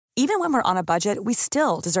Even when we're on a budget, we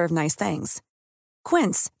still deserve nice things.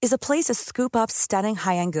 Quince is a place to scoop up stunning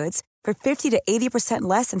high-end goods for 50 to 80%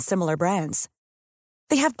 less than similar brands.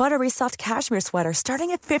 They have buttery soft cashmere sweaters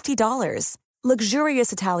starting at $50,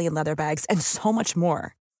 luxurious Italian leather bags, and so much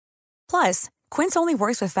more. Plus, Quince only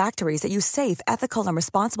works with factories that use safe, ethical, and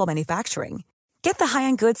responsible manufacturing. Get the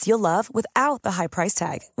high-end goods you'll love without the high price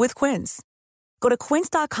tag with Quince. Go to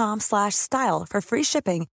quince.com/style for free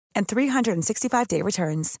shipping and 365-day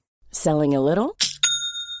returns. Selling a little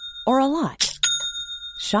or a lot?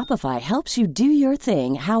 Shopify helps you do your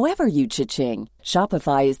thing however you cha-ching.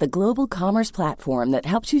 Shopify is the global commerce platform that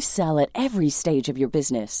helps you sell at every stage of your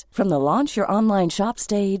business. From the launch your online shop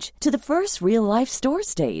stage to the first real-life store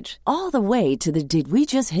stage, all the way to the did we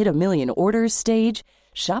just hit a million orders stage.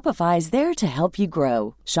 Shopify is there to help you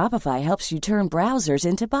grow. Shopify helps you turn browsers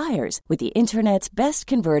into buyers with the internet's best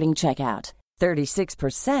converting checkout.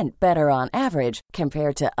 36% better on average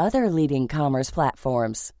compared to other leading commerce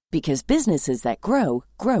platforms. Because businesses that grow,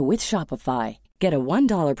 grow with Shopify. Get a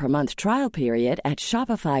 $1 per month trial period at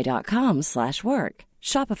shopify.com/work.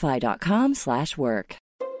 Shopify.com/work.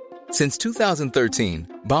 Since 2013,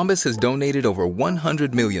 Bombas has donated over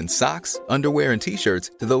 100 million socks, underwear, and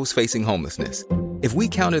T-shirts to those facing homelessness. If we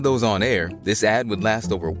counted those on air, this ad would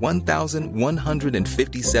last over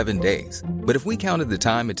 1,157 days. But if we counted the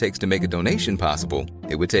time it takes to make a donation possible,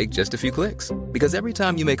 it would take just a few clicks. Because every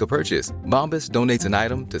time you make a purchase, Bombas donates an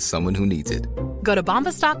item to someone who needs it. Go to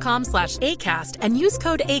bombas.com/ACAST and use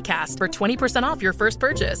code ACAST for 20% off your first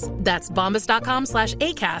purchase. That's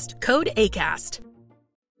bombas.com/ACAST, code ACAST.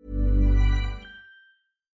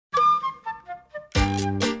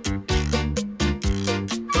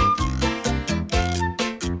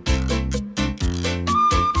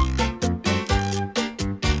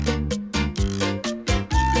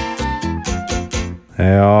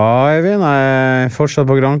 Ja, Eivind, jeg fortsatt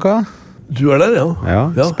på Granca. Du der, ja.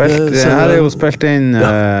 Her jo spilt inn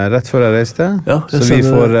rett før jeg reiste, så vi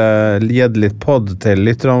får gitt litt podd til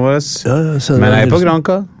lytterne våre. Men jeg på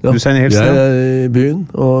Granca. Du sender hilsen. Jeg I byen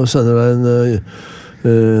og sender deg en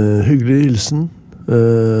hyggelig hilsen.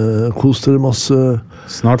 Kos dere masse.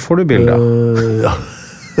 Snart får du bilder. Ja,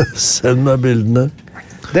 send meg bildene.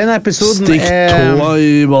 Denne episoden Stikk tåa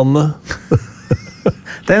I vannet.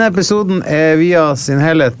 Denne episoden via sin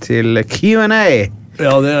helhet til Q&A.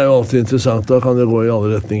 Ja, det jo alltid interessant. Da kan det gå I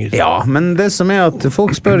alle retninger. Ja, men det som at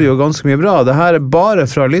folk spør jo ganske mye bra. Det her bare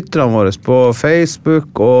fra lytterne våre på Facebook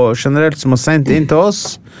og generelt som har sendt inn til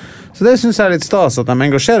oss. Så det synes jeg litt stas at de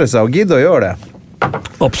engasjerer seg og gidder å gjøre det.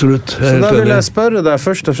 Absolutt. Så da vil jeg spørre deg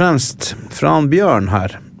først og fremst fra en Bjørn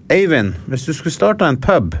her. Eivind, hvis du skulle starte en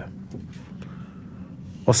pub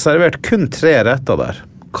og servert kun 3 retter der,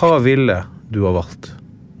 hva ville du ha valgt?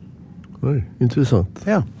 Oi, interessant.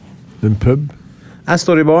 Ja. En pub? Jeg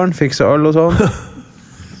står I baren, fikser øl og sånn.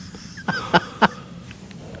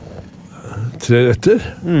 3 retter?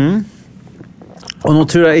 Og nå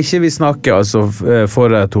tror jeg ikke vi snakker altså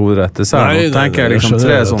forrett hovedretter. Nå tenker jeg liksom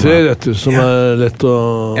 3 sånne. 3 retter som lett å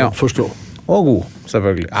forstå. Og god,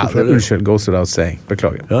 selvfølgelig. Unnskyld, goes without saying.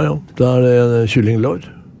 Beklager. Ja. Da det en kyllinglår.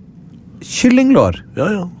 Kyllinglår?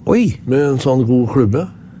 Ja. Oi. Med en sånn god klubbe.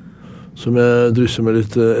 Som jeg drysser med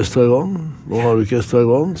litt estragon. Nå har du ikke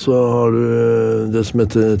estragon, så har du det som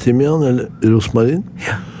heter timian, eller rosmarin.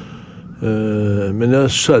 Ja. Men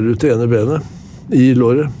jeg skjærer ut det ene benet I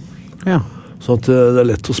låret. Ja. Sånn at det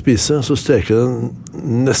lett å spise. Så steker jeg den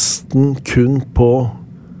nesten kun på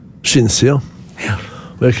skinnsida. Ja.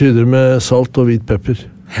 Og jeg krydder med salt og hvit pepper.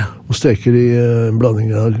 Ja. Og steker I en blanding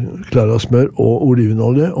av klara smør og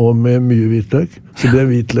olivenolje, og med mye hvitløk. Så det blir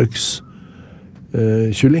hvitløks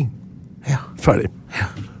kylling. Ja. Ferdig. Ja.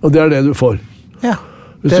 Og det det du får. Ja.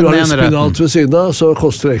 Hvis du har en spinat ved siden av, så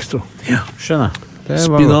koster det ekstra. Ja, skjønner.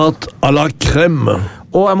 Spinat à la crème.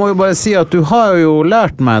 Og jeg må jo bare si at du har jo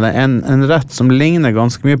lært meg det en rett som ligner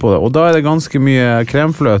ganske mye på det, og da det ganske mye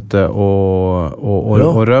kremfløte og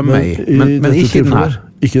rømme I. Men ikke den her.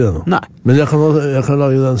 Ikke den nå. Nei. Men jeg kan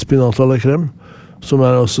lage den spinat à la crème, som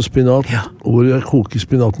altså spinat, hvor jeg koker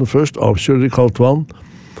spinaten først, avkjøler I kaldt vann,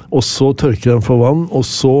 og så tørker jeg den for vann, og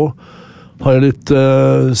så har jeg litt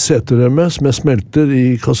seterømme som jeg smelter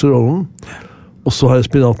I kasserollen, og så har jeg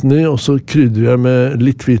spinaten I, og så krydrer jeg med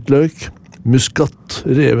litt hvitløk, muskat,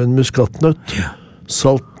 reven muskatnøtt,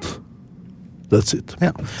 salt. That's it.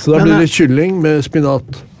 Ja. Så da blir det kylling med spinat.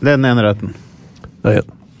 Det den ene retten. Nei, en.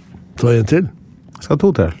 Ta en til. Jeg skal ha 2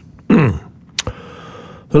 til.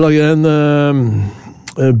 Da lager jeg en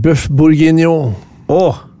bøff bourguignon.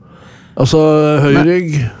 Altså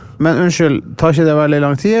høyrygg. Men unnskyld, tar ikke det veldig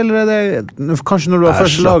lang tid, eller det kanskje når du har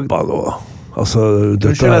først lag... Slapp av nå. Altså,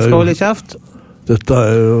 unnskyld, jeg skal holde I kjeft. Dette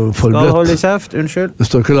jo Skal holde forberedt. kjeft, unnskyld. Det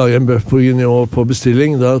står ikke å lage en bøff bourguignon på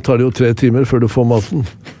bestilling. Da tar det jo 3 timer før du får maten.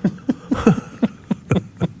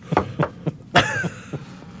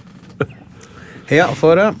 Ja,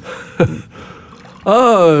 får det.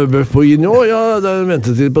 Bøff bourguignon, ja, det en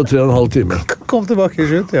ventetid på 3,5 timer. Kom tilbake i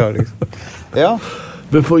 70, liksom. Ja.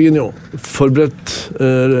 Bøff bourguignon, forberedt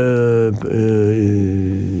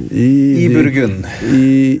I Burgund.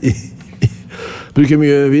 Bruker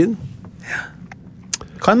mye vin?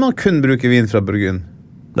 Kan man kun bruke vin fra Burgund?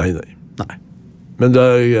 Nei. Men det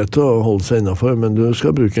greit å holde seg innenfor, men du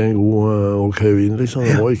skal bruke en god ok vin, liksom.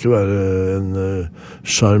 Det må ikke være en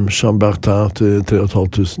Charme Chambertin til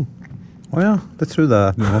 3,500. Åja, det trodde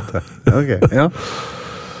jeg på en måte. Ok, ja.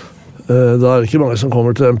 Da det ikke mange som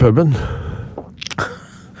kommer til den puben.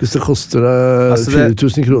 Hvis det koster deg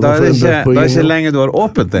 4,000 kroner for en bøff på Da ikke lenge du har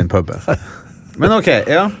åpent den puben. Men ok,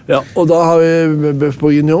 ja. Ja, og da har vi bøff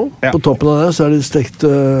bourguignon. Ja. På toppen av det så det stekt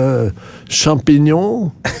champignon.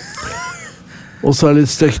 Og så litt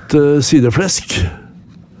stekt sideflesk.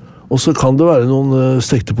 Og så kan det være noen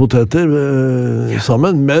stekte poteter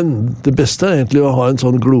sammen, men det beste egentlig å ha en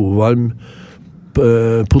sånn glovarm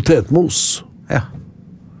potetmos. Ja.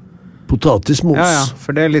 Potatismos. Ja,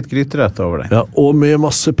 for det litt gryterett over det. Ja, og med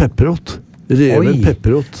masse pepperrot. Reven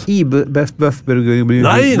pepperrot. I bøff burger...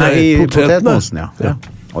 Nei, i potetene. potetmosen, ja.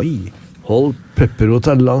 Oi. Hold pepperot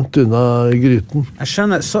langt unna gryten. Jeg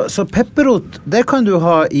skjønner, så pepperot, det kan du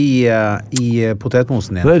ha i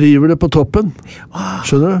potetmosen din. Jeg river det på toppen.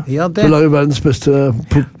 Skjønner du? Ja, det... Du lager verdens beste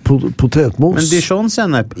potetmos. Men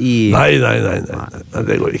Dijon-sennep i... Nei,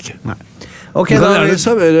 det går ikke. Nei. Ok, du kan gjerne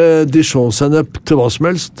servere Dijon-sennep til hva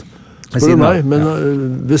som helst. Spør du meg, men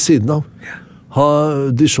ved siden av. Ha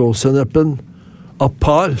Dijon-sennepen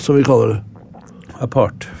apart, som vi kaller det.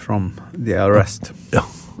 Apart from the rest. Ja,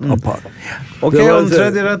 apart. Ok, og den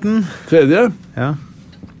tredje retten? Tredje? Ja.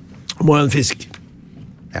 Må ha en fisk.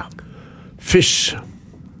 Ja. Fish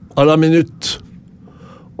à la minute.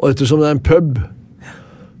 Og ettersom det en pub,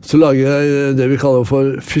 så lager jeg det vi kaller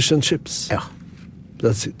for fish and chips. Ja.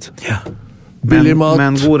 That's it. Ja. Billig mat. Med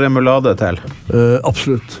en god remulade til.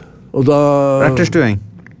 Absolutt. Og da... Erterstuing?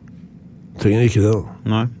 Trenger ikke det da.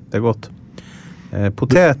 Nei, det godt.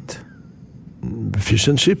 Potet? Fish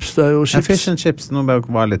and chips, det jo chips. Fish and chips, nå må jeg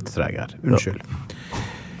være litt treg her. Unnskyld.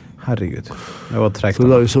 Herregud. Det var tregt. Så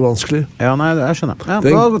det jo så vanskelig. Ja, nei, jeg skjønner. Ja,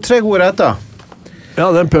 det var 3 gode retter. Ja,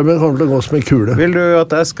 den puben kommer til å gå som en kule. Vil du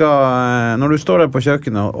at jeg skal, når du står der på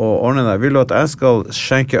kjøkkenet og ordner deg, vil du at jeg skal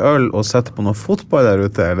skjenke øl og sette på noe fotball der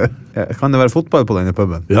ute, eller? Kan det være fotball på denne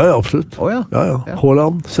puben? Ja, absolutt. Ja.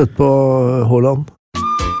 Haaland, sett på Haaland.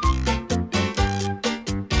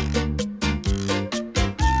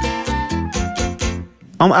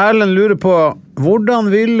 Han Erlend lurer på,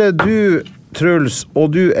 hvordan ville du, Truls,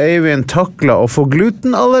 og du, Eivind, takla å få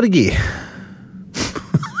glutenallergi?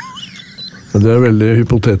 Men det veldig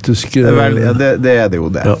hypotetisk. Det er det jo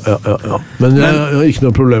det. Ja. Men jeg har ikke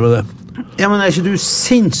noe problem med det. Ja, men er ikke du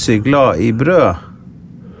sinnssykt glad i brød?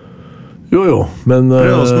 Jo, men...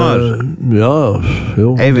 Brød og smør? Ja,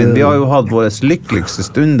 jo. Eivind, vi har jo hatt våre lykkeligste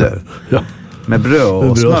stunder med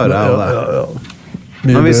brød og smør. Ja.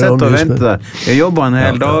 Men vi sitter og venter der. Jeg jobber en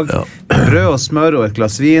hel dag, brød og smør og et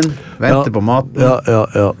glass vin, venter på maten.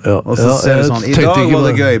 Ja. Og så ser vi sånn, i dag var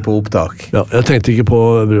det gøy på opptak. Ja, jeg tenkte ikke på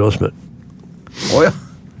brød og smør. Åja.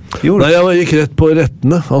 Nei, jeg gikk rett på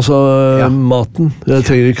rettene, altså maten. Jeg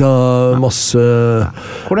trenger ikke ha masse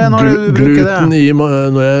gluten i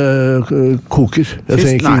når jeg koker. Jeg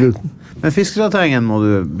trenger ikke gluten. Men fiskeratengen må du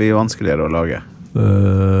bli vanskeligere å lage.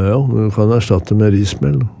 Ja, du kan erstatte med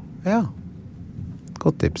rismel. Ja,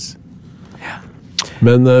 godt tips.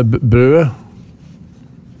 Men brødet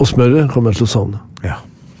og smøret kommer jeg til å savne. Ja,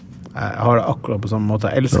 jeg har det akkurat på samme måte.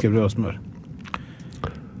 Jeg elsker brød og smør.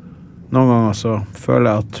 Noen ganger så føler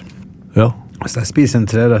jeg at hvis jeg spiser en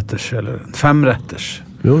 3-retters eller en 5-retters,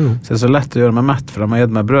 så er det så lett å gjøre meg mett, for jeg må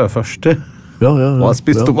gjøre meg brød først. Og jeg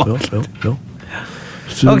spiste opp alt.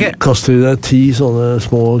 Så du kaster i deg 10 sånne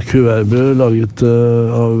små kuvertbrød laget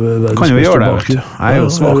av verdens beste baker. Jeg er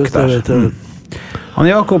jo svak der.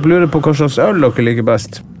 Han Jakob lurer på hva slags øl dere liker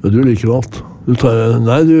best. Du liker jo alt. Du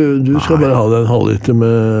skal bare ha deg en halvliter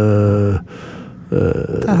med...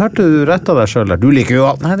 Jeg hørte du rettet deg selv der. Du liker jo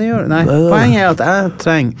alt. Nei. Poenget er at jeg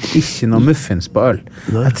trenger ikke noe muffins på øl.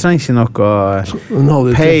 Jeg trenger ikke noe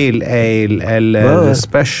pale ale eller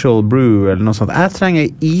special brew eller noe sånt. Jeg trenger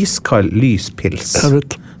iskald lyspils.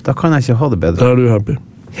 Da kan jeg ikke ha det bedre. Da er du happy.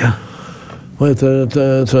 Ja. Hva heter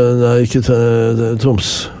det? Nei, ikke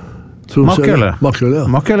Troms. Makkøle. Makkøle, ja.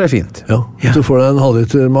 Makkøle er fint. Ja. Hvis du får deg en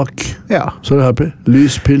halvliter makk, så er du happy.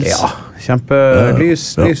 Lyspils. Ja.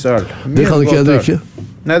 Lys øl. Det kan ikke jeg drikke.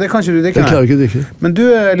 Nei, det kan ikke du drikke. Jeg klarer ikke å drikke. Men du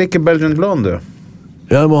liker Belgian Blonde, du?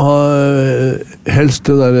 Jeg må ha helst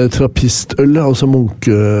det der trappistølet, altså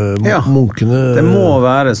munkene... Det må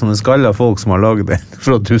være sånne skalla folk som har laget det,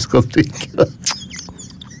 for at du skal drikke det.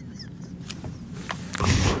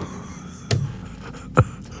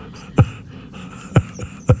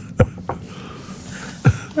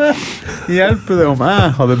 Hjelper det om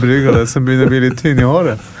jeg hadde brygget det, som begynner å bli litt tynn i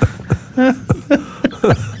håret?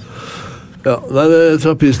 Ja, det er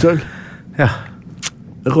trappistøl. Ja.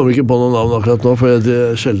 Jeg kommer ikke på noen navn akkurat nå, for det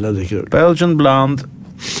er sjelden jeg drikker øl. Belgian Blonde.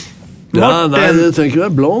 Ja, nei, det trenger ikke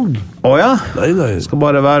være blond. Åja? Nei. Det skal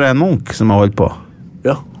bare være en munk som har holdt på.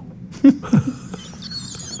 Ja.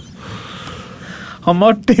 Han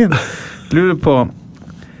Martin lurer på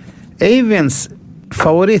Eivinds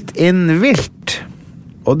favoritt innen vilt.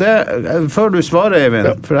 Og det, før du svarer,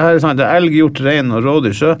 Eivind, for det her er sånn at det er elg, hjort, rein og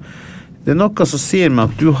rådyr, så det er noe som sier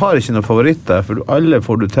meg at du har ikke noen favoritt der, for alle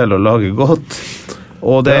får du til å lage godt.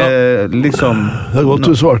 Og det er liksom... Det er godt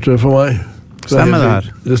du svarte for meg. Stemmer det her?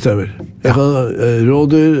 Det stemmer. Jeg kan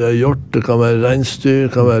rådyr, hjort, det kan være reinsdyr,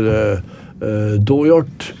 det kan være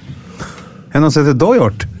dåhjort. Er det noe som heter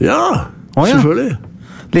dåhjort? Ja, selvfølgelig.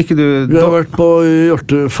 Liker du... Vi har vært på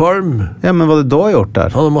hjortefarm. Ja, men var det dåhjort der?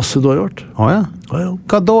 Han har masse dåhjort. Ja.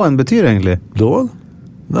 Hva dåen betyr egentlig? Dåen?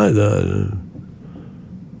 Nei, det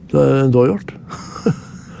er en dåhjort.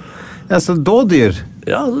 Så dådyr?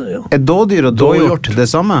 Ja. Er dådyr og dåhjort det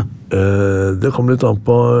samme? Det kommer litt an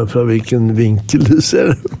på fra hvilken vinkel du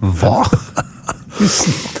ser det. Hva?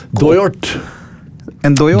 Dåhjort.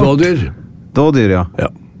 En dåhjort? Dådyr. Dådyr, ja.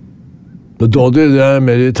 Men dådyr, det er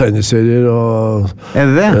mer i tegneserier og... Er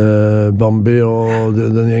det det? Bambi og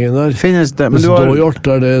den gjengen der. Finnes det? Mens dåhjort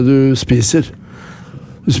er det du spiser.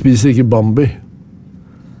 Du spiser ikke Bambi.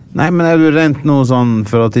 Nei, men er du rent noe sånn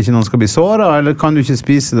for at ikke noen skal bli såret, eller kan du ikke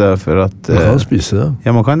spise det for at... Man kan spise det.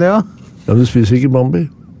 Ja, man kan det, ja? Ja, men du spiser ikke Bambi.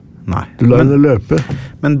 Nei. Du lar henne løpe.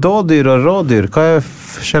 Men dådyr og rådyr, hva er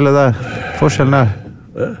forskjellen der?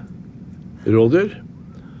 Rådyr?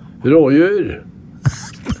 Rådyr.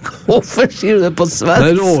 Hvorfor sier du det på svensk?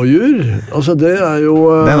 Nei, rådyr, altså det er jo...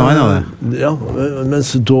 Det er noe annet det. Ja,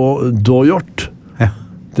 mens dåhjort,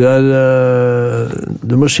 det er...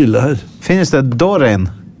 Du må skille her. Finnes det dårein?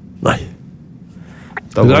 Nei.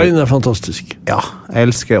 Rein er fantastisk. Ja,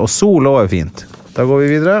 jeg elsker. Og sol også er fint. Da går vi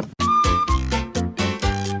videre.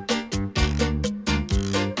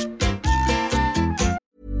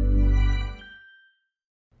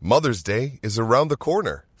 Mother's Day is around the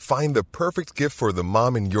corner. Find the perfect gift for the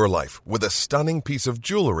mom in your life with a stunning piece of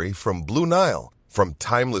jewelry from Blue Nile. From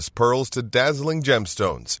timeless pearls to dazzling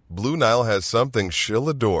gemstones, Blue Nile has something she'll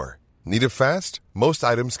adore. Need it fast? Most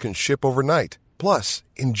items can ship overnight. Plus,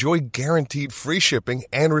 enjoy guaranteed free shipping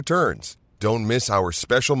and returns. Don't miss our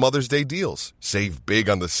special Mother's Day deals. Save big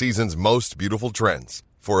on the season's most beautiful trends.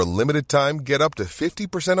 For a limited time, get up to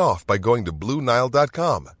 50% off by going to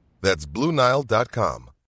BlueNile.com. That's BlueNile.com.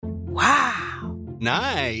 Wow.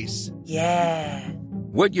 Nice. Yeah.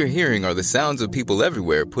 What you're hearing are the sounds of people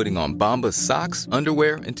everywhere putting on Bombas socks,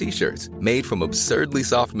 underwear, and T-shirts made from absurdly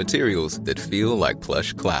soft materials that feel like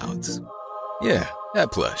plush clouds. Yeah,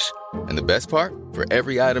 that plush. And the best part? For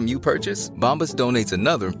every item you purchase, Bombas donates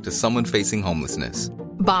another to someone facing homelessness.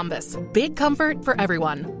 Bombas. Big comfort for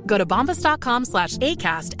everyone. Go to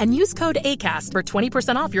bombas.com/ACAST and use code ACAST for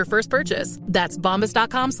 20% off your first purchase. That's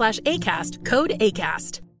bombas.com/ACAST, code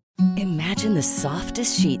ACAST. Imagine the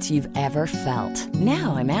softest sheets you've ever felt.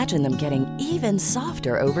 Now imagine them getting even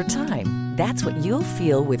softer over time. That's what you'll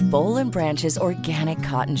feel with Boll & Branch's organic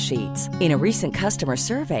cotton sheets. In a recent customer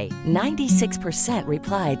survey, 96%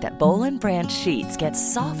 replied that Boll & Branch sheets get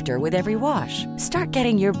softer with every wash. Start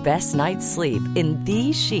getting your best night's sleep in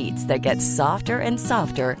these sheets that get softer and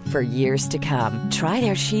softer for years to come. Try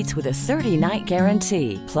their sheets with a 30-night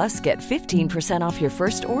guarantee. Plus, get 15% off your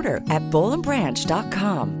first order at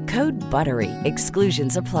bollandbranch.com. Code BUTTERY.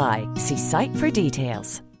 Exclusions apply. See site for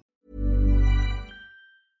details.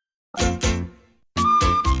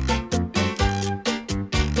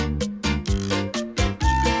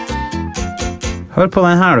 Hør på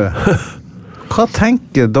den her, du. Hva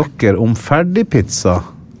tenker dere om ferdigpizza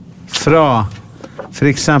fra for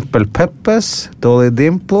eksempel Peppes, Dolly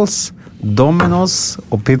Dimples, Domino's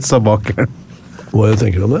og pizzabakeren? Hva jeg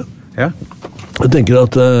tenker om det? Ja. Jeg tenker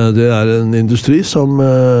at det er en industri som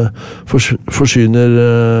forsyner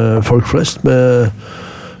folk flest med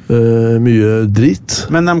mye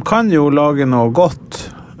drit. Men de kan jo lage noe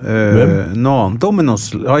godt. Noen.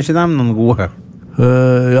 Domino's, har ikke de noen gode?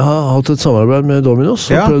 Jeg har hatt et samarbeid med Domino's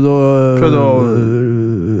og prøvd å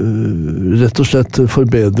rett og slett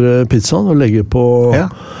forbedre pizzaen og legge på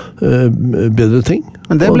bedre ting.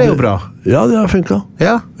 Men det ble jo bra. Ja, det har funket.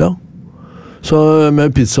 Ja. Så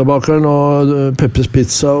med pizzabakeren og Peppes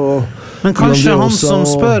Pizza og Men kanskje han som og...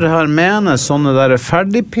 spør her mener sånne der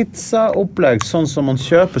ferdigpizzaopplegg, sånn som man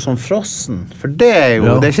kjøper som frossen. For det er jo,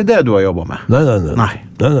 det er ikke det du har jobbet med. Nei,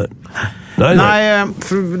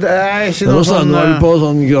 for det er ikke noe sånn... Nå er du på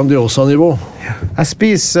sånn Grandiosa-nivå. Jeg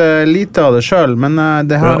spiser lite av det selv, men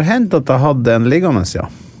det har hendt at jeg hadde en liggende,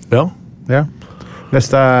 ja. Hvis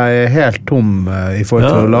jeg er helt tom i forhold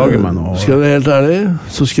til å lage meg noe. Skal jeg være helt ærlig,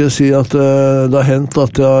 så skal jeg si at det har hendt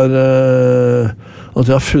at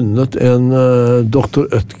jeg har funnet en Dr.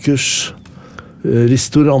 Oetkers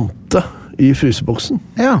restaurante i fryseboksen.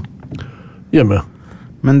 Ja. Hjemme.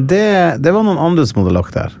 Men det var noen andre som hadde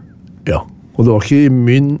lagt der. Ja, og det var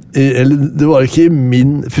ikke i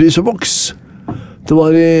min fryseboks. Det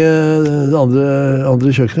var i det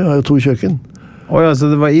andre kjøkkenet. Jeg har jo 2 kjøkken. Åja, så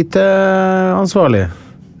det var IT-ansvarlig?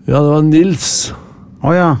 Ja, det var Nils.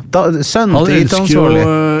 Åja, sønnen til IT-ansvarlig.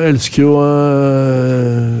 Han elsker jo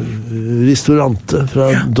restaurante fra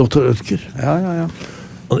Dr. Oetker. Ja.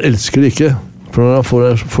 Han elsker det ikke, for når han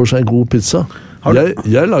får seg en god pizza.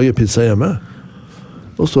 Jeg lager pizza hjemme.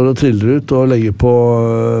 Og står og triller ut og legger på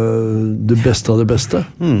det beste av det beste.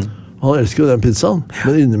 Han elsker jo den pizzaen,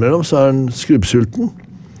 men innimellom så er han skrubbsulten.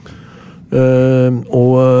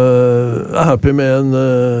 Og er happy med en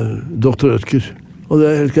Dr. Oetker. Og det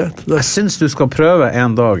er helt greit. Jeg synes du skal prøve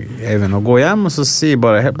en dag, Eivind, å gå hjem og så si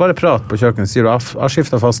bare prat på kjøkkenet. Sier du, jeg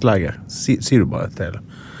skiftet fastlege. Sier du bare til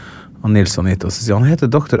Nils og Anita, og så sier han heter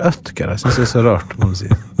Dr. Oetker. Jeg synes det er så rart, må du si.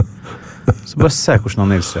 Så bare se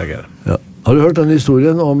hvordan Nils reagerer. Ja. Har du hørt den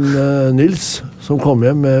historien om Nils som kom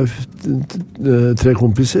hjem med 3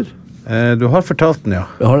 kompiser? Du har fortalt den, ja.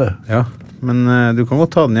 Jeg har det. Ja, men du kan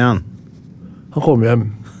godt ta den igjen. Han kom hjem.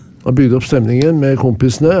 Han bygde opp stemningen med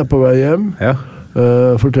kompisene, er på vei hjem. Ja.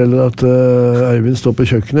 Forteller at Eivind står på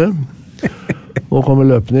kjøkkenet og kommer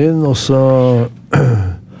løpende inn, og så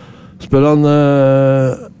spør han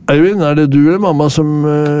Eivind, er det du eller mamma som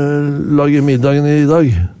lager middagen i dag?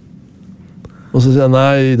 Og så sier han,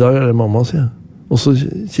 nei, i dag er det mamma, sier jeg. Og så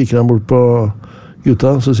kikker han bort på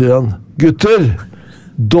gutta, så sier han, gutter,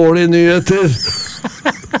 dårlige nyheter!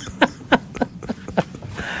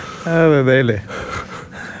 Ja, det er deilig.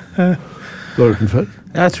 Du har hørt den før?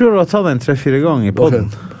 Jeg tror du har tatt den 3-4 ganger i podden.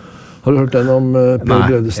 Okay. Har du hørt den om Per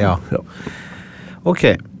Bredesen? Ja. Ok.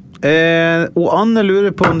 Og Anne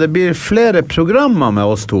lurer på om det blir flere programmer med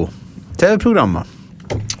oss 2. TV-programmer.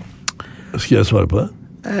 Skal jeg svare på det?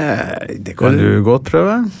 Det kan du godt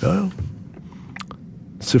prøve. Ja.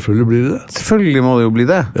 Selvfølgelig blir det det. Selvfølgelig må det jo bli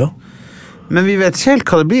det. Ja. Men vi vet ikke helt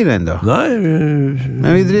hva det blir ennå. Nei.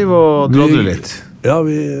 Men vi driver og drodler litt. Ja,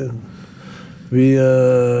 du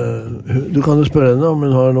kan jo spørre henne om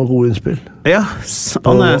hun har noen gode innspill. Ja,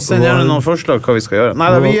 Anne, send gjerne noen forslag hva vi skal gjøre.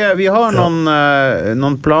 Neida, vi har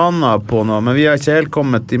noen planer på noe, men vi har ikke helt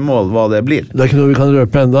kommet i mål hva det blir. Det er ikke noe vi kan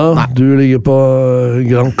røpe enda. Nei. Du ligger på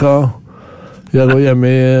Granca. Jeg går hjemme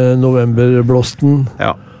i novemberblåsten.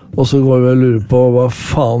 Ja. Og så går vi og lurer på hva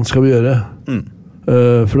faen skal vi gjøre.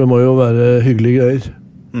 For det må jo være hyggelige greier.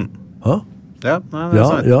 Hæ? Ja, nei, det er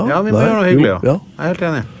sant. Ja, vi må gjøre noe hyggelig, ja. Jeg er helt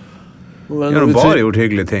enig. Vi har bare gjort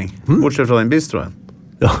hyggelige ting, bortsett fra den bistroen.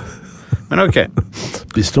 Ja. Men ok.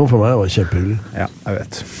 Bistroen for meg var kjempehyggelig. Ja, jeg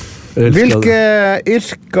vet. Hvilke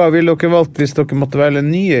yrker ville dere valgt hvis dere måtte velge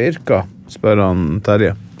nye yrker? Spør han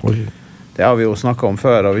Terje. Ok. Det har vi jo snakket om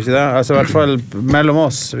før, har vi ikke det? Altså i hvert fall mellom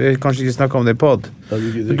oss. Vi kan kanskje ikke snakke om det i podd.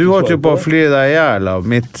 Du holdt jo på å fly deg ihjel av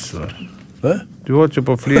mitt svar. Hæ? Du holdt jo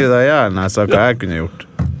på å fly deg ihjel når jeg sa hva jeg kunne gjort.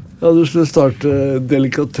 Ja, du skulle starte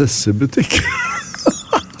delikatessebutikk.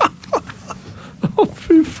 Å,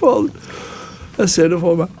 fy faen. Jeg ser det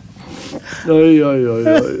for meg. Oi.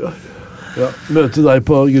 Ja. Møte deg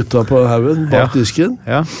på gutta på haugen bak disken.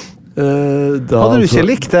 Ja. Hadde du ikke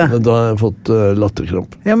likt det? Da har jeg fått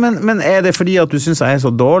latterkramp. Ja, men er det fordi at du synes jeg er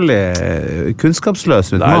så dårlig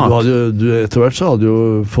kunnskapsløs med mat? Nei, etter hvert så hadde du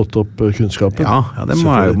jo fått opp kunnskapen. Ja, det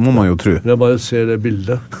må man jo tro. Jeg bare ser det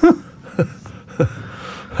bildet.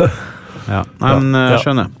 Ja, men jeg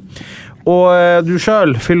skjønner. Og du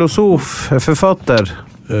selv, filosof, forfatter?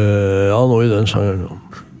 Ja, nå i den sjangeren.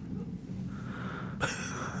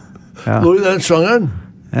 Nå i den sjangeren?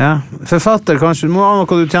 Ja, forfatter kanskje, du må ha noe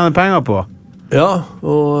du tjener penger på. Ja,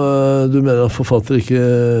 og du mener at forfatter ikke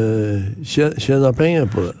tjener penger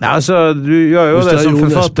på det? Nei, altså, du gjør jo det som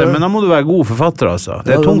forfatter, men da må du være god forfatter, altså.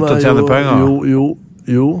 Det er tungt å tjene penger.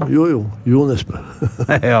 Jo, Nesbø.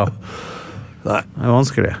 Ja. Nei. Det er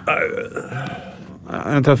vanskelig.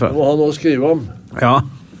 Du må ha noe å skrive om. Ja.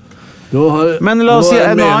 Men la oss si,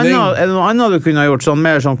 er det noe annet du kunne ha gjort, sånn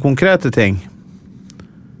mer sånn konkrete ting?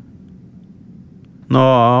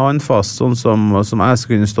 Noe håndfast, sånn som jeg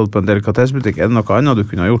skulle stått på en delikatessebutikk, er det noe annet du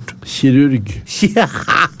kunne ha gjort? Kirurg.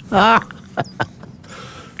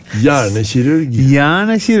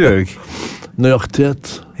 Hjernekirurg. Nøyaktighet.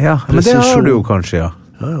 Ja, men det har du jo kanskje,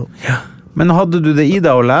 Ja. Men hadde du det i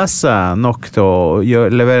deg å lese nok til å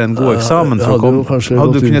levere en god eksamen?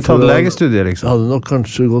 Hadde du kunnet tatt legestudier, liksom? Jeg hadde nok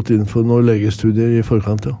kanskje gått inn for noen legestudier i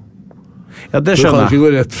forkant, ja. Ja, det skjønner jeg. Du kan ikke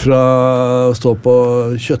gå rett fra å stå på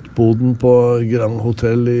kjøttboden på Grand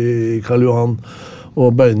Hotel i Karl Johan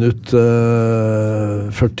og beine ut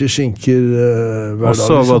 40 skinker hver dag. Og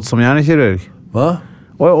så gått som hjernekirurg? Hva?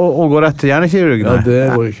 Og gå rett til hjernekirurg? Ja,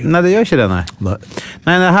 det går ikke. Nei, det gjør ikke det, nei.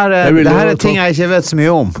 Nei, det her er ting jeg ikke vet så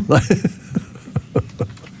mye om. Nei.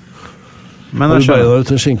 Men har du beina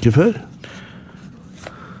ut en skinke før?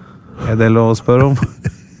 Er det lov å spørre om?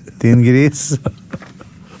 Din gris?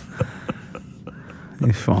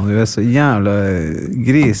 Fy faen, du er så jævla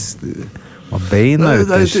gris. Du har beina ut.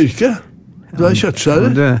 Det er et yrke. Du er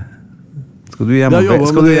kjøttskjærer. Skal du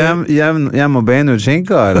hjem og beine ut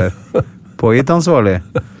skinka, eller? På IT-ansvarlig?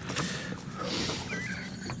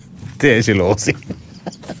 Det er ikke lov å si.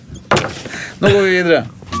 Nå går vi videre.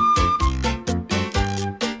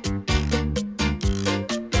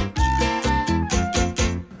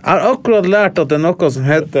 Jeg har akkurat lært at det er noe som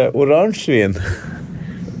heter oransjevin.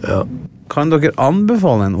 Ja. Kan dere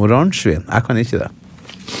anbefale en oransjevin? Jeg kan ikke det.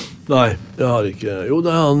 Nei, jeg har ikke.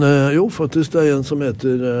 Jo, faktisk det er en som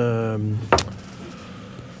heter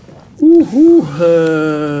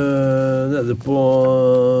nede på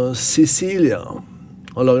Sicilia.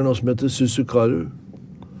 Han lager noe som heter Susukaru.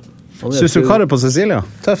 Susukaru på Sicilia?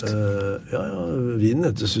 Tøft. Ja, vinen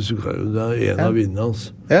heter Susukaru. Det er en av vinene hans.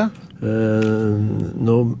 Ja.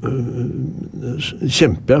 Nå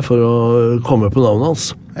kjemper jeg for å komme på navnet hans.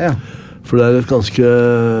 Ja. For det er et ganske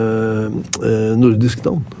nordisk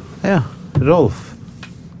navn. Ja, Rolf.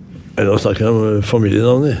 Nå snakker jeg om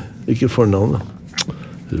familienavnet, ikke fornavnet.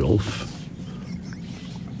 Rolf.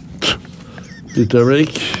 Litt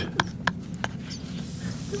øyeblikk.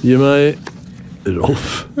 Gi meg Rolf.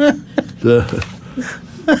 Det er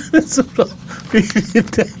så bra.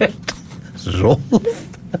 Irritert. Rolf.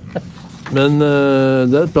 Men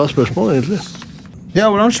det er et bra spørsmål, egentlig. Ja,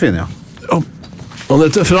 oransjevin, ja. Han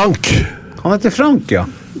heter Frank. Han heter Frank, ja.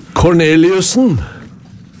 Corneliussen.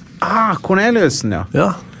 Corneliussen, ja.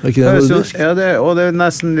 Ja, er ikke det nordisk? Ja, og det er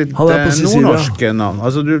nesten litt nordnorske navn.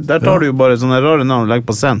 Altså, der tar du jo bare sånne rare navn og legger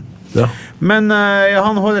på send. Ja. Men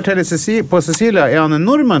han holder til på Sicilia. Er han en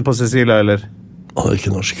nordmann på Sicilia, eller? Han er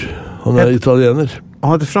ikke norsk. Han er italiener.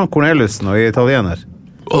 Han heter Frank Corneliussen og er italiener.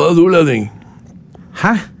 Og han er nordlending.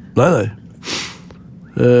 Hæ? Nei.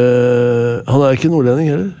 Han er ikke nordlending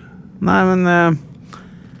heller. Nei, men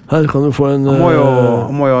her kan du få en Han må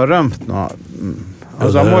jo ha rømt nå.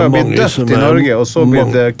 Altså, han må jo ha blitt døpt i Norge, og så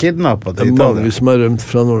blitt kidnappet til Italia. Det er mange som har rømt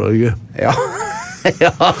fra Nord-Norge. Ja.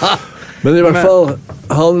 Men i hvert fall,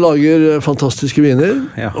 han lager fantastiske viner,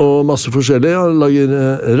 og masse forskjellig. Han lager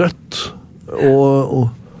rødt og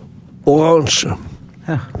oransje.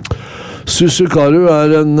 Ja. Susukaru er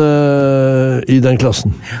i den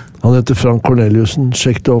klassen. Han heter Frank Corneliussen.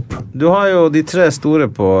 Sjekk det opp. Du har jo de 3 store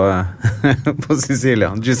på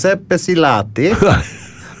Sicilia. Giuseppe Silati,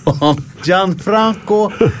 og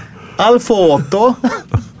Gianfranco Alfoto,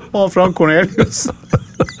 og Frank Corneliussen.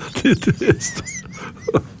 De 3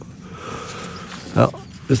 store. Ja.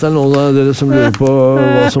 Hvis det er noen av dere som lurer på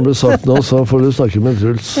hva som ble sagt nå, så får du snakke med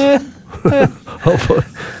Truls. Han får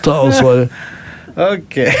ta ansvaret.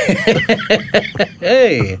 Ok.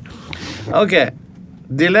 Hei. Ok.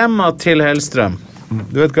 Dilemma til Hellstrøm.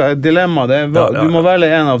 Du vet hva dilemma det er? Du må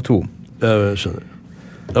velge en av 2. Jeg skjønner.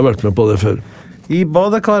 Jeg har vært med på det før. I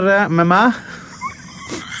badekaret med meg.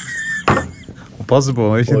 Passe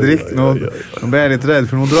på, ikke drikk nå. Nå ble jeg litt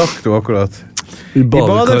redd, for nå drakk du akkurat. I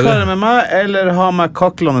badekaret med meg, eller ha meg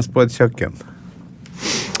kaklende på et kjøkken?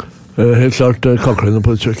 Helt klart kaklende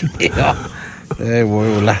på et kjøkken. Ja. Det var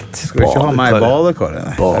jo lett. Skal du ikke ha meg i badekaret?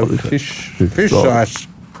 Fysj og æsj.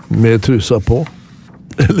 Med trusa på?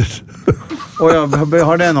 Eller?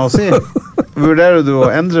 Har det noe å si? Vurderer du å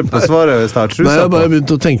endre på svaret hvis det har trusa på? Nei, jeg har bare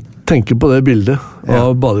begynt å tenke på det bildet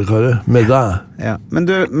av badekaret med deg. Ja. Men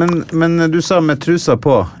du sa med trusa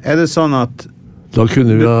på. Er det sånn at da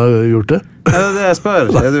kunne vi ha gjort det? Er det det jeg spør?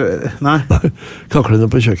 Nei. Kaklende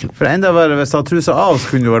på kjøkken. For enda verre, hvis det har trusa av, så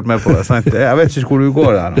kunne du vært med på det. Sant? Jeg vet ikke hvor du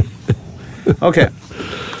går der nå. Ok.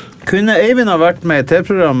 Kunne Eivind ha vært med i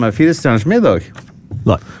TV-programmet 4 stjerners middag?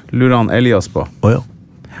 Nei. Lurer han Elias på. Åja.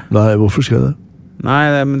 Nei, hvorfor skal jeg det? Nei,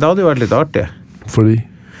 men det hadde jo vært litt artig. Fordi?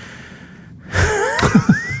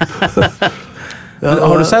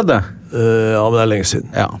 Har du sett det? Ja, men det lenge siden.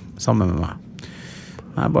 Ja, sammen med meg.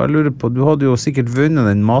 Jeg bare lurer på, du hadde jo sikkert vunnet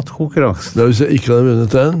den matkonkurransen. Hvis jeg ikke hadde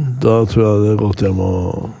vunnet den, da tror jeg det gått hjem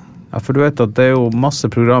og... Ja, for du vet at det jo masse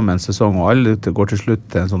program en sesong, og alle går til slutt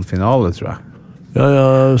til en sånn finale, tror jeg. Ja, jeg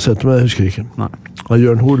har sett det, men jeg husker ikke. Nei. Av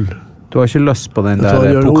Jørn Hoel. Du har ikke lyst på den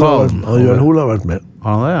der pokalen? Jørn Hoel har vært med.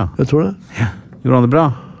 Har han det, ja? Jeg tror det. Ja. Gjorde han det bra?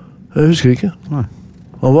 Jeg husker ikke. Nei.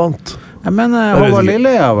 Han vant. Jeg mener, Håvard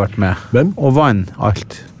Lilleheie har vært med. Hvem? Og vann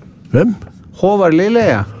alt. Hvem? Håvard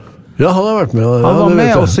Lilleheie. Ja, han har vært med. Han var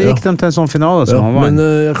med, og så gikk de til en sånn finale som han vant. Men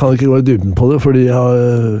jeg kan ikke gå i dybden på det, fordi jeg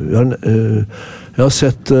har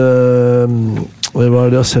sett... Hva er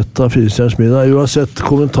det jeg har sett av Firestjerners middag? Jeg har sett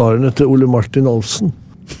kommentarene til Ole Martin Olsen.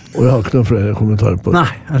 Og jeg har ikke noen flere kommentarer på det.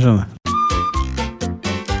 Nei, jeg skjønner.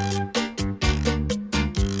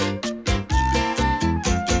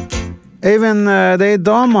 Eivind, det er en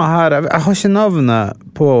dame her, jeg har ikke navnet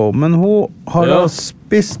på, men hun har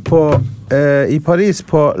spist på, i Paris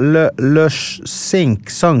på Le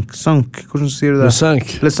Cinq, hvordan sier du det? Le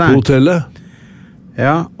Cinq, på hotellet.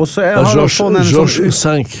 Ja, og så har hun fått en Georges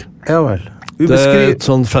Cinq. Ja vel. Det er et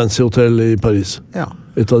sånn fancy hotell i Paris. Ja.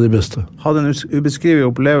 Et av de beste. Hadde en ubeskrivelig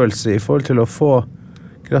opplevelse i forhold til å få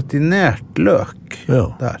gratinert løk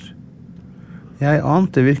der. Jeg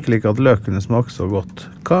ante virkelig ikke at løk kunne smake så godt.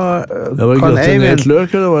 Det var gratinert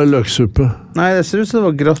løk, eller var det løksuppe? Nei, det ser ut som det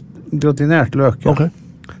var gratinert løk. Ja. Ok.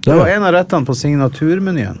 Det var en av rettene på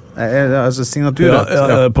signaturmenyen. Altså signaturrett.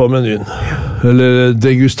 Ja, på menyen. Eller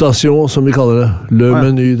degustasjon, som vi kaller det. Le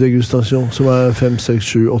menu degustasjon, som er 5, 6,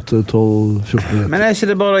 7, 8, 12, 14. Men er ikke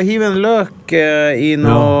det bare å hive en løk i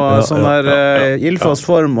noe sånn der ildfast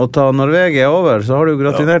form og ta Norvegia over, så har du jo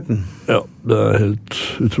gratinert den? Ja, det er helt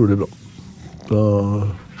utrolig bra.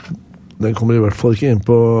 Den kommer i hvert fall ikke inn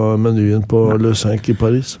på menyen på Le Cinq i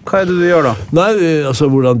Paris. Hva er det du gjør da? Nei, altså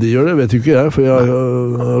hvordan de gjør det vet jo ikke jeg, for jeg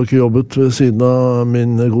har ikke jobbet ved siden av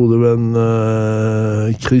min gode venn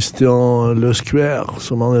Christian Lesquer,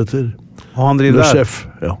 som han heter. Og han driver der? Sjef,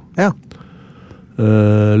 ja.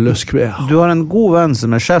 Lesquer. Du har en god venn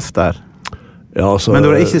som er sjef der? Ja, altså... Men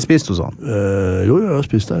du har ikke spist hos han? Jo, jeg har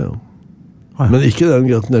spist der, ja. Men ikke den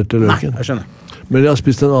gratinerte løken. Nei, jeg skjønner. Men jeg har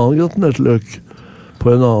spist en annen gratinert løk på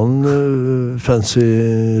en annen fancy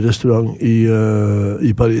restaurant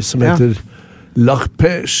i Paris som heter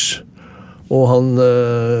L'Arpège. Og han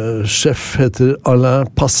sjef heter Alain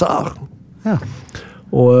Passard. Ja.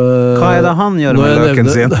 Og, hva er det han gjør med løken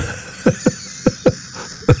sin?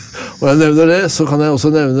 Og jeg nevner det, så kan jeg også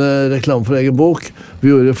nevne reklame for egen bok. Vi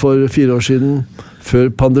gjorde det for 4 år siden, før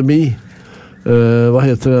pandemi. Hva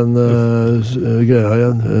heter den greia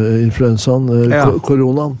igjen? Influensaen?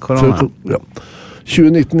 Koronaen. Ja.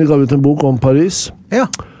 2019 ga vi ut en bok om Paris. Ja.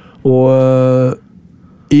 Og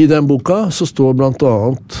i den boka så står blant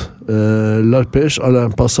annet L'Arpège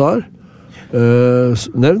Alain Passard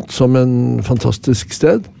nevnt som en fantastisk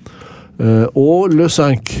sted. Og Le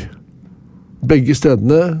Cinq. Begge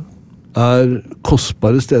stedene er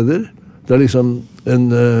kostbare steder. Det er liksom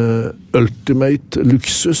en ultimate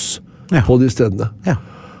luksus på de stedene. Ja.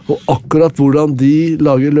 Og akkurat hvordan de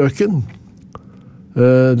lager løken,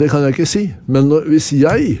 det kan jeg ikke si. Men hvis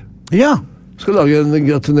jeg skal lage en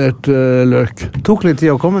gratinert løk... Tok litt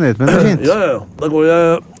tid å komme dit, men det er fint. Ja. Da går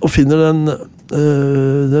jeg og finner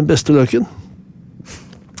den beste løken.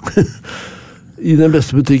 I den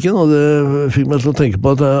beste butikken, og det fikk meg til å tenke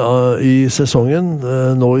på at i sesongen,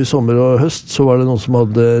 nå i sommer og høst, så var det noen som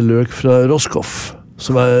hadde løk fra Roscoff,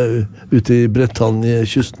 som er ute i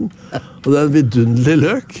Bretagne-kysten. Og det er en vidunderlig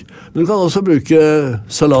løk. Men du kan også bruke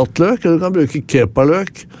salatløk, eller du kan bruke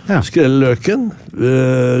kepaløk, skrelle løken,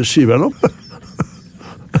 skive den opp.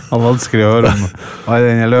 Det er vanskelig å høre om hva er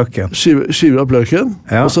denne løken. Skiver opp løken,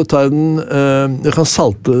 og så tar jeg den, jeg kan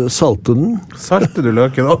salte den. Salter du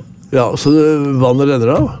løken opp? Ja, så vannet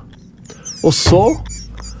renner av. Og så...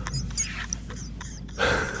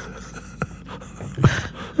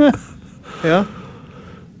 Ja.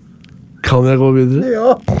 Kan jeg gå videre?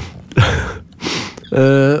 Ja.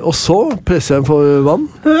 Og så presser jeg den for vann.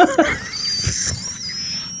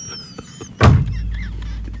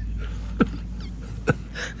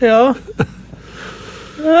 Ja.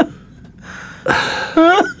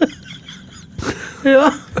 Ja.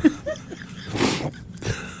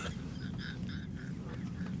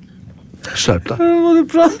 Skjerp deg. Må du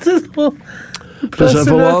prate på? Presser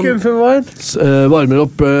løken for vann. Varmer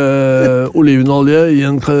opp olivenolje i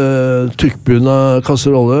en tykkbundet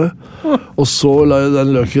kasserolle. Og så lar jeg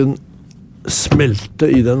den løken smelte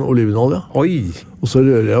i den olivenolja. Oi. Og så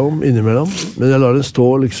rører jeg om innimellom. Men jeg lar den stå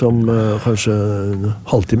liksom kanskje en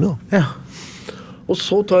halvtime da. Ja. Og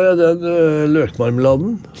så tar jeg den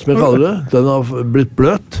løkmarmeladen, som jeg kaller det. Den har blitt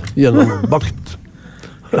bløt, gjennombakt.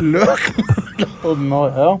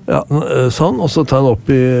 Løkmarmeladen, ja. Ja, sånn, og så tar jeg den opp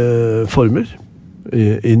i former.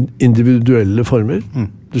 I individuelle former,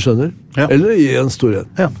 du skjønner? Ja. Eller i en stor en.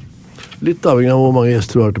 Ja. Litt avhengig av hvor mange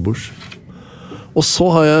gjester du har til bords. Og så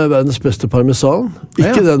har jeg verdens beste parmesan.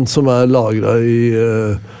 Ikke den som er lagret i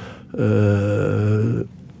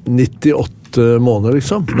 98 måneder,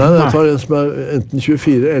 liksom. Nei, jeg tar en som er enten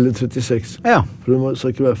 24 eller 36. Ja. For det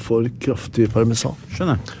skal ikke være for kraftig parmesan.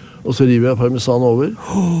 Skjønner. Og så river jeg parmesan over.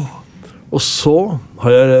 Og så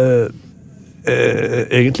har jeg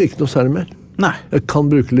egentlig ikke noe særlig mer. Nei. Jeg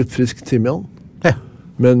kan bruke litt frisk timian. Ja.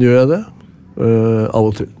 Men gjør jeg det? Av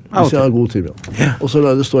og til. Hvis jeg har god timian. Ja. Og så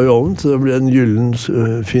lar jeg det stå i ovnen til det blir en gyllen,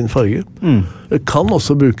 fin farge. Jeg kan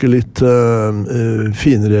også bruke litt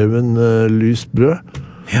finreven lyst brød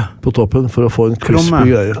på toppen for å få en crispy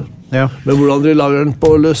greie. Ja. Men hvordan de lager den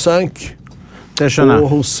på Le Cinq Det skjønner jeg. og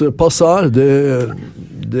hos Passar,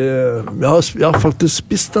 jeg har faktisk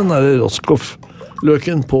spist den der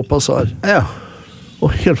Roscoff-løken på Passar. Ja. Og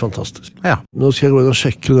helt fantastisk. Ja. Nå skal jeg gå inn og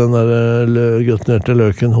sjekke den der gratinerte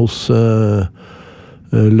løken hos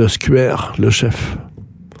Le Square, Le Chef.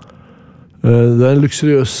 Det er en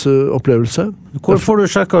luksuriøs opplevelse. Hvor får du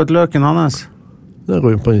sjekket ut løken hans? Jeg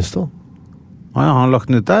går inn på Insta. Ja, har han lagt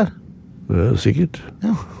den ut der? Det er sikkert.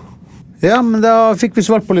 Ja, men da fikk vi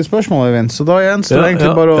svart på litt spørsmål, Øyvind, så da gjenstår det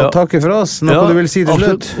egentlig bare å takke for oss. Noe du vil si til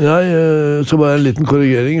slutt? Jeg skal bare en liten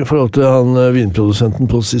korrigering i forhold til han vinprodusenten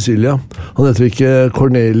på Sicilia. Han heter ikke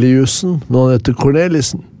Corneliussen, men han heter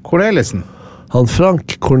Cornelissen. Cornelissen? Han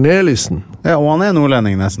Frank Cornelissen. Ja, og han er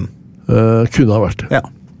nordlending nesten. Kunne ha vært det. Ja.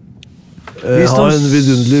 Ha en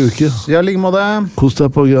vidunderlig uke. Ja, like måte. Kos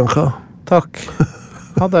deg på Granca. Takk.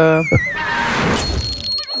 Ha det.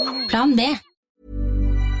 Plan B.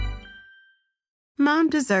 Mom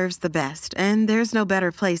deserves the best, and there's no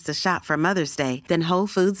better place to shop for Mother's Day than Whole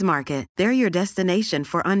Foods Market. They're your destination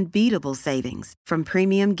for unbeatable savings, from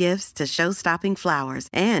premium gifts to show-stopping flowers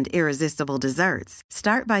and irresistible desserts.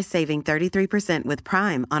 Start by saving 33% with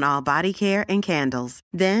Prime on all body care and candles.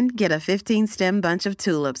 Then get a 15-stem bunch of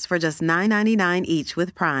tulips for just $9.99 each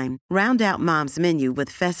with Prime. Round out Mom's menu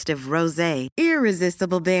with festive rosé,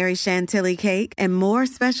 irresistible berry chantilly cake, and more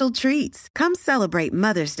special treats. Come celebrate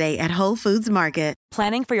Mother's Day at Whole Foods Market.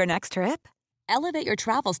 Planning for your next trip? Elevate your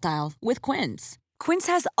travel style with Quince. Quince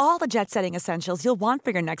has all the jet-setting essentials you'll want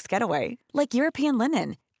for your next getaway, like European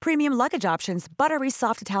linen, premium luggage options, buttery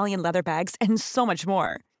soft Italian leather bags, and so much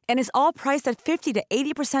more. And is all priced at 50 to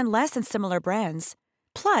 80% less than similar brands.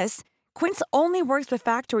 Plus, Quince only works with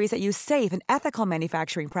factories that use safe and ethical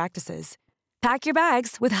manufacturing practices. Pack your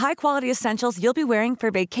bags with high-quality essentials you'll be wearing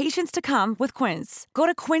for vacations to come with Quince. Go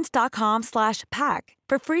to quince.com/pack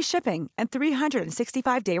for free shipping and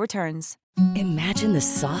 365-day returns. Imagine the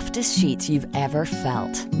softest sheets you've ever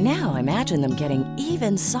felt. Now imagine them getting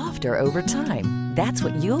even softer over time. That's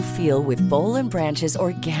what you'll feel with Boll & Branch's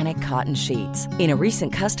organic cotton sheets. In a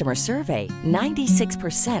recent customer survey,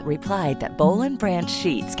 96% replied that Boll & Branch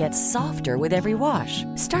sheets get softer with every wash.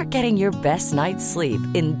 Start getting your best night's sleep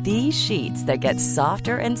in these sheets that get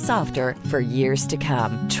softer and softer for years to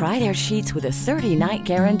come. Try their sheets with a 30-night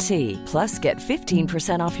guarantee. Plus, get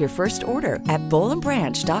 15% off your first order at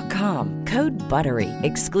bollandbranch.com. Code BUTTERY.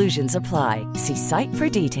 Exclusions apply. See site for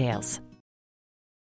details.